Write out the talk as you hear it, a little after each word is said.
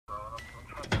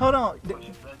Hold on.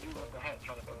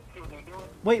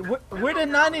 Wait, where the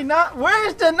 99?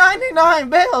 Where's the 99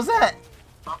 bales at?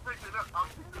 I'll pick it up. I'll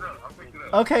pick it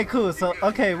up. Okay, cool. So,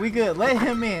 okay, we good. Let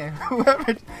him in.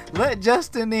 Whoever, let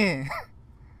Justin in.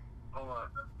 Hold on.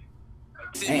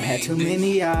 Ain't had too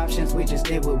many options, we just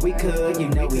did what we could. You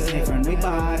know we came from the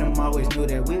bottom, always knew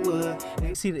that we would.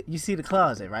 You see the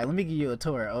closet, right? Let me give you a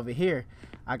tour. Over here,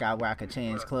 I got where I could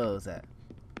change clothes at.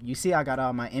 You see I got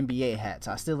all my NBA hats.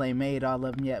 I still ain't made all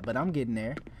of them yet, but I'm getting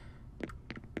there.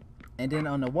 And then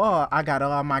on the wall, I got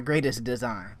all my greatest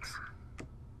designs.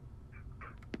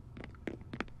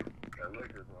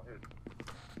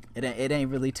 It ain't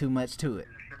really too much to it.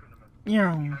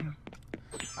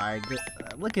 Alright, good.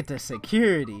 Look at the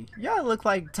security. Y'all look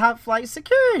like top flight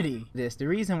security. The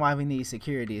reason why we need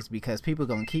security is because people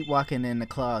gonna keep walking in the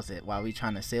closet while we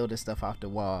trying to sell this stuff off the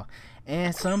wall.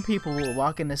 And some people will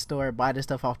walk in the store, buy the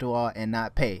stuff off the wall, and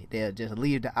not pay. They'll just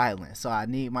leave the island. So I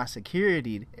need my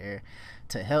security there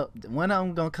to help. One of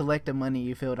them gonna collect the money,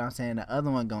 you feel what I'm saying? The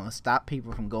other one gonna stop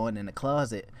people from going in the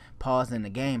closet, pausing the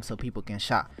game so people can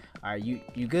shop. Alright,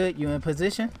 you good? You in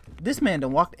position? This man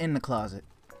done walked in the closet.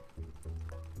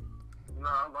 No,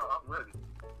 I'm ready.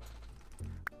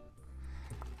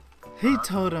 He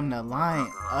told him to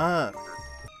line up.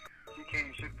 She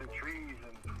can't shoot the trees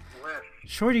and left.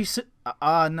 Shorty,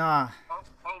 nah.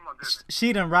 Oh my goodness.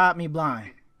 She done robbed me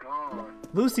blind. Gone.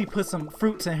 Lucy put some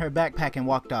fruits in her backpack and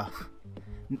walked off.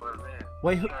 But man,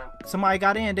 Wait, somebody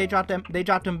got in. They dropped them. They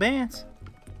dropped them bands.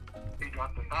 he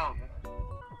dropped 1,000.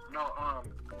 No,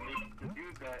 the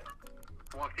dude that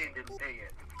walked in didn't pay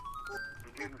yet.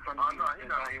 The dude in front of me,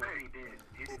 he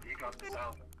did. He dropped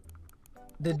 1,000.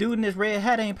 The dude in this red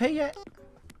hat ain't pay yet.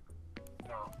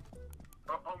 No.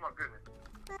 Oh my goodness.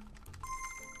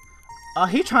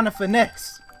 He trying to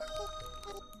finesse.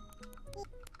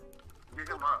 Get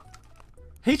him up.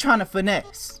 He trying to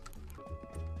finesse.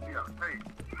 He gotta pay.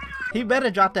 He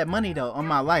better drop that money though, on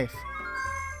my life.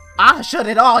 I shut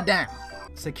it all down.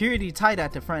 Security tight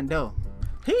at the front door.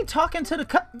 He talking to the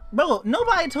cop. Bro,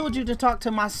 nobody told you to talk to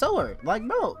my sword. Like,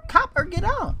 bro, cop or get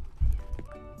out.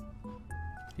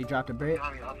 He dropped the bread.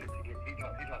 He dropped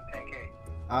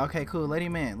 10K. Okay, cool. Let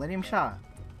him in. Let him shot.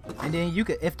 And then you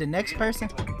could, if the next person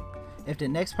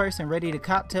ready to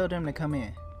cop, tell them to come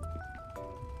in.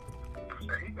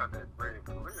 He got that bread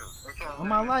for real. On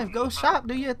my life, go shop,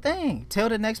 do your thing. Tell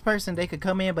the next person they could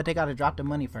come in, but they gotta drop the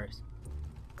money first.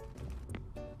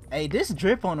 Hey, this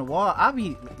drip on the wall, I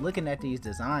be looking at these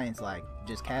designs like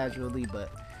just casually, but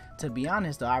to be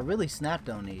honest though, I really snapped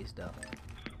on these though.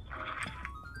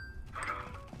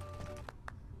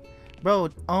 Bro,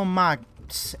 on my,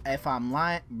 if I'm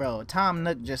lying, bro, Tom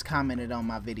Nook just commented on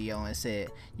my video and said,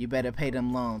 you better pay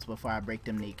them loans before I break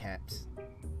them kneecaps.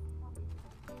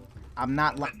 I'm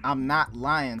not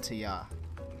lying to y'all.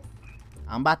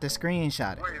 I'm about to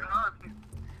screenshot it. Wait, huh?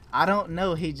 I don't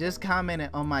know. He just commented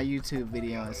on my YouTube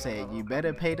video and said, you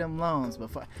better pay them loans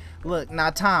before. Look, now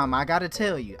Tom, I gotta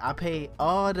tell you, I paid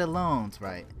all the loans,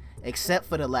 right? Except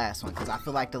for the last one, because I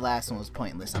feel like the last one was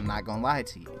pointless. I'm not gonna lie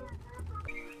to you.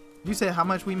 You said how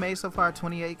much we made so far?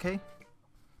 28K? 38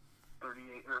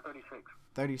 or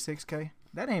 36. 36K?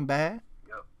 That ain't bad.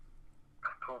 Yep.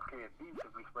 12K at least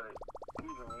if we split it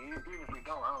evenly. Even if we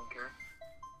don't, I don't care.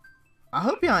 I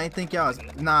hope y'all ain't think y'all was...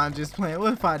 Nah, I'm just playing.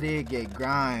 What if I did get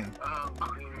grind?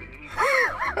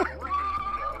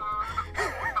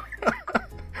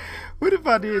 What if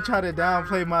I did try to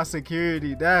downplay my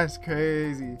security? That's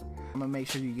crazy. I'm gonna make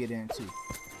sure you get in too.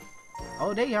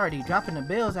 Oh, they already dropping the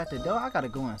bills at the door. I gotta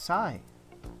go inside.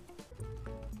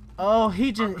 Oh,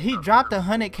 he dropped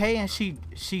 100K and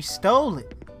she stole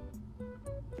it.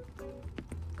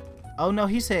 Oh no,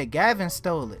 he said Gavin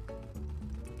stole it.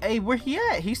 Hey, where he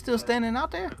at? He's still standing out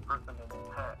there?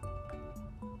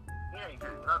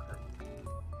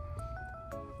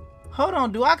 Hold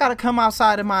on, do I gotta come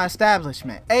outside of my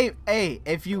establishment? Hey,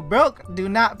 if you broke, do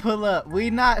not pull up.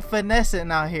 We not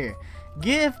finessing out here.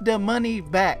 Give the money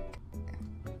back.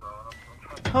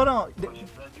 Hold on.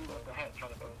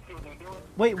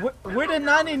 Wait, where the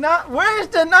 99? Where's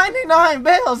the 99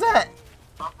 bales at?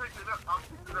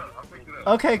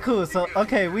 Okay, cool. So,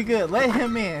 okay, we good. Let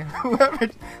him in. Whoever,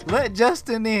 let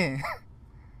Justin in.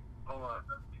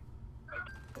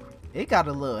 It got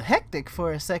a little hectic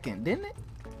for a second, didn't it?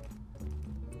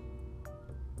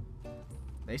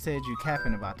 They said you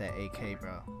capping about that AK,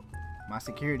 bro. My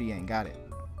security ain't got it.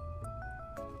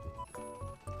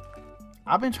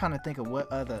 I've been trying to think of what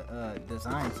other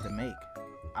designs to make.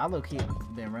 I low-key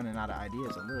been running out of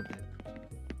ideas a little bit.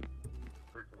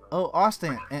 Oh,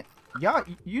 Austin, and y'all,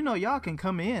 you know y'all can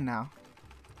come in now.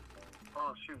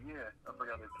 Oh shoot, yeah, I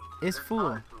forgot it. It's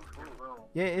full.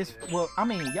 Yeah, it's well. I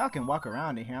mean, y'all can walk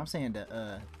around in here. I'm saying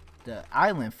the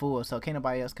island full, so can't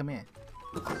nobody else come in.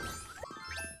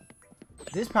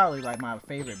 This is probably like my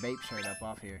favorite Bape shirt up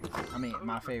off here. I mean,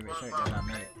 my favorite shirt that I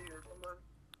made.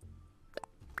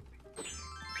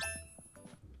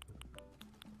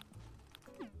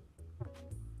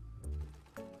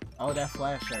 Oh, that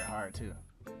Flash shirt hard too.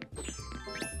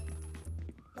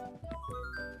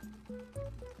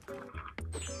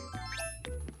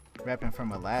 Repping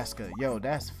from Alaska. Yo,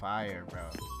 that's fire, bro.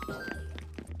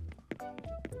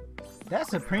 That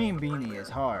Supreme beanie is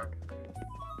hard.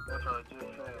 That's what I just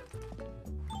said.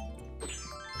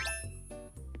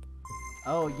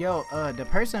 Oh, yo, the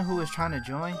person who was trying to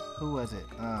join, who was it?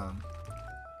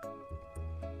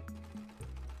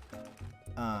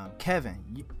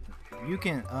 Kevin, you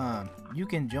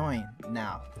can join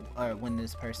now, or when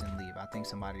this person leave. I think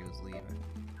somebody was leaving.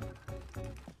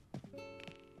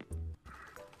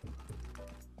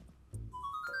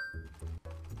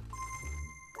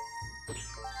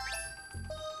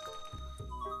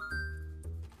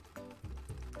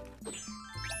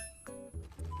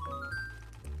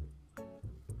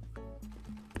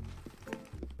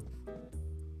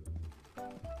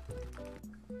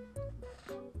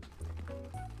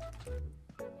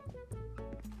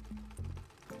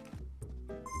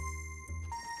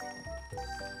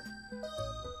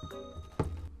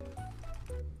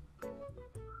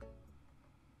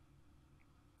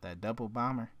 That double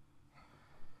bomber.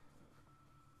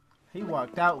 He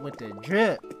walked out with the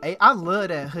drip. Hey, I love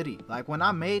that hoodie. Like when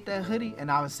I made that hoodie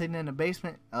and I was sitting in the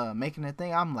basement making the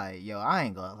thing, I'm like, yo, I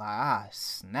ain't gonna lie, I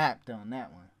snapped on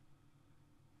that one.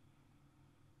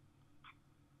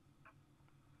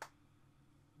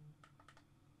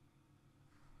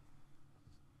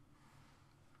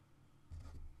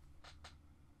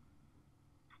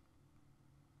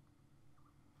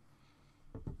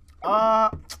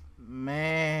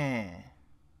 Man.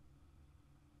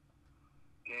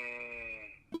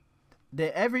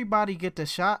 Did everybody get the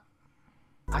shot?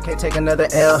 I can't take another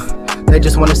L. They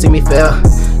just wanna see me fail.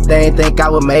 They ain't think I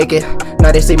would make it.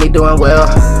 Now they see me doing well.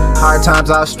 Hard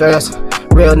times, I was stressed.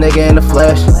 Real nigga in the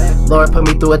flesh. Lord put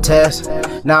me through a test.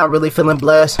 Now I'm really feeling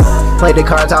blessed. Played the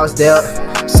cards I was dealt.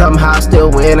 Somehow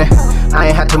still winning. I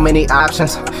ain't had too many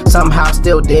options. Somehow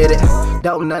still did it.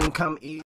 Don't nothing come easy.